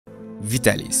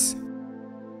Vitalis.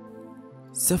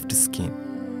 Soft Skin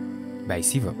by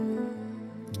Suivre.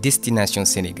 Destination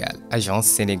Sénégal, agence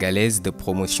sénégalaise de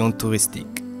promotion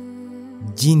touristique.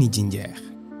 Jini Ginger.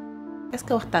 Est-ce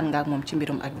que waxtaan nga ak moom ci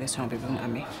mbirum agression bi mu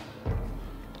amee?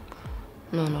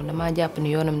 non damaa jàpp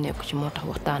ni yoonam nekku ci moo tax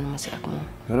waxtaan ma si ak moom.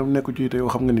 yoonam nekku ci te yow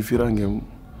xam nga ni fiiraangeem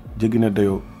jéggi na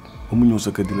dayoo ba mu ñëw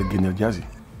sa kër di la génneel jaasi.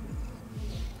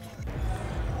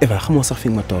 Eva xamoo sax fi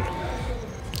nga ma toll.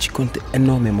 Tu comptes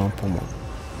énormément pour moi.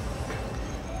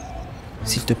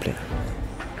 S'il te plaît,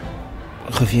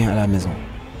 reviens à la maison.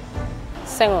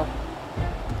 Saison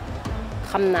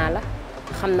xam naa la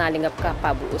xam naa li nga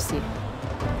capable aussi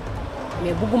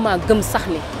mais bëgguma gëm sax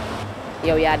ni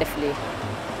yow yaa def lii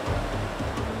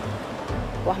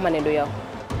wax ma ne du yow.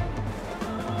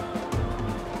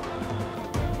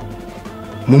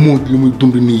 Momo li muy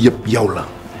dund nii yëpp yow la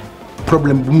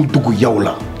problème bu mu dugg yow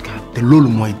la te loolu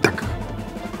mooy dagg.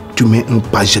 Tu mets un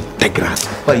pas, je t'écrase.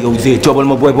 Yow Zé coobal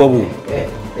ma boy boobu.